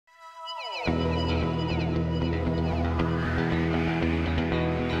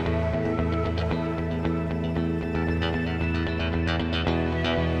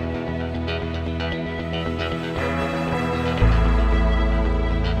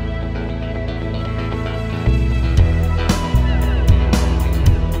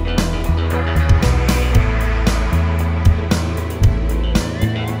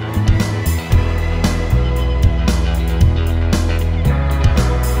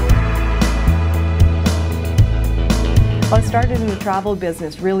Well, I started in the travel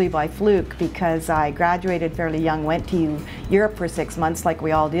business really by fluke because I graduated fairly young, went to Europe for 6 months like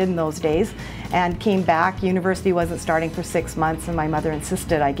we all did in those days, and came back. University wasn't starting for 6 months and my mother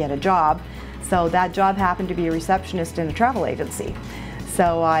insisted I get a job. So that job happened to be a receptionist in a travel agency.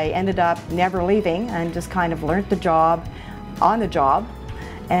 So I ended up never leaving and just kind of learned the job on the job.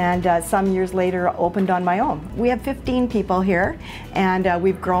 And some years later opened on my own. We have 15 people here, and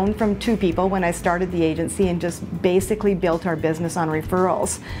we've grown from 2 people when I started the agency and just basically built our business on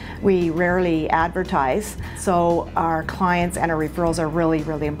referrals. We rarely advertise, so our clients and our referrals are really,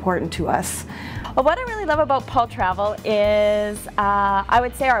 really important to us. Well, what I really love about Paull Travel is, I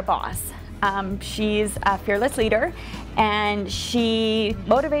would say, our boss. She's a fearless leader, and she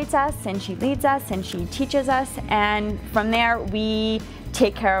motivates us and she leads us and she teaches us, and from there we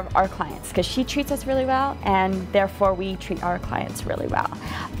take care of our clients because she treats us really well, and therefore we treat our clients really well.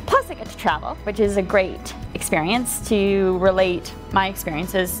 Plus I get to travel, which is a great experience to relate my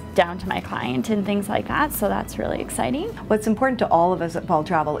experiences down to my client and things like that, so that's really exciting. What's important to all of us at Paull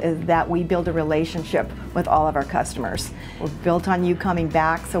Travel is that we build a relationship with all of our customers. We're built on you coming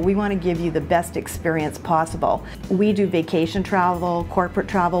back, so we want to give you the best experience possible. We do vacation travel, corporate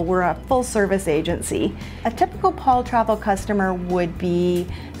travel, we're a full service agency. A typical Paull Travel customer would be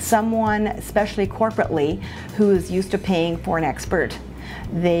someone, especially corporately, who is used to paying for an expert.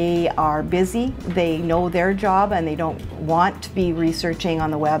 They are busy, they know their job, and they don't want to be researching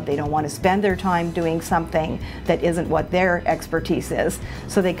on the web. They don't want to spend their time doing something that isn't what their expertise is.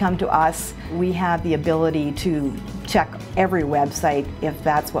 So they come to us. We have the ability to check every website if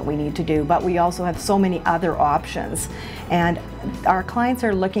that's what we need to do, but we also have so many other options. And our clients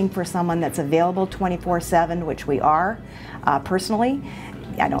are looking for someone that's available 24/7, which we are personally.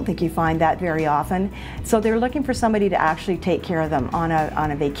 I don't think you find that very often. So they're looking for somebody to actually take care of them. On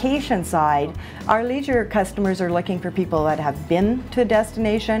a vacation side, our leisure customers are looking for people that have been to a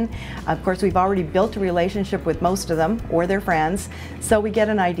destination. Of course, we've already built a relationship with most of them or their friends, so we get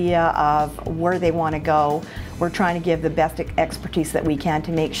an idea of where they want to go. We're trying to give the best expertise that we can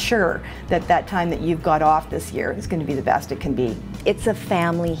to make sure that that time that you've got off this year is going to be the best it can be. It's a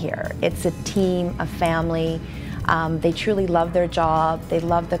family here. It's a team, a family. They truly love their job, they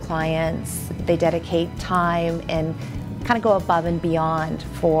love the clients, they dedicate time and kind of go above and beyond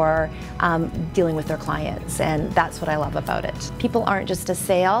for dealing with their clients, and that's what I love about it. People aren't just a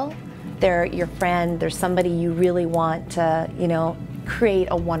sale, they're your friend, they're somebody you really want to, you know, create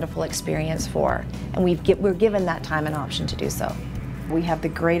a wonderful experience for, and we're given that time and option to do so. We have the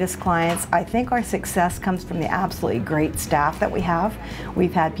greatest clients. I think our success comes from the absolutely great staff that we have.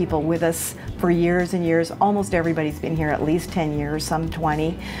 We've had people with us for years and years. Almost everybody's been here at least 10 years, some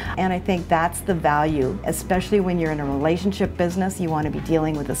 20. And I think that's the value, especially when you're in a relationship business. You want to be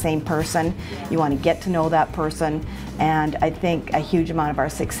dealing with the same person. You want to get to know that person. And I think a huge amount of our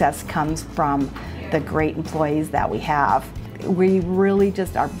success comes from the great employees that we have. We really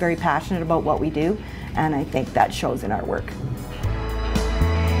just are very passionate about what we do, and I think that shows in our work.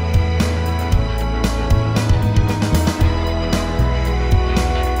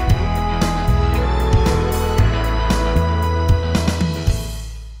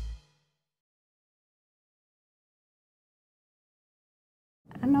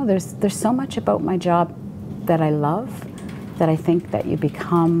 I don't know, there's so much about my job that I love that I think that you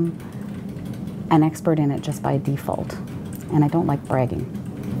become an expert in it just by default. And I don't like bragging,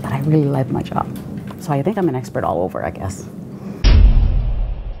 but I really love my job. So I think I'm an expert all over, I guess.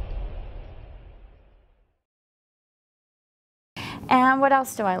 And what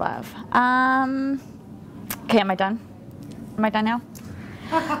else do I love? Okay, am I done? Am I done now?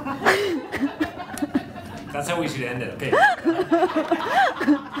 That's how we should end it, okay.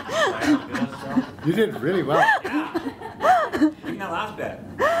 You did really well. Yeah. Even that last bit.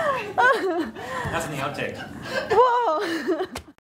 That's in the outtakes. Whoa!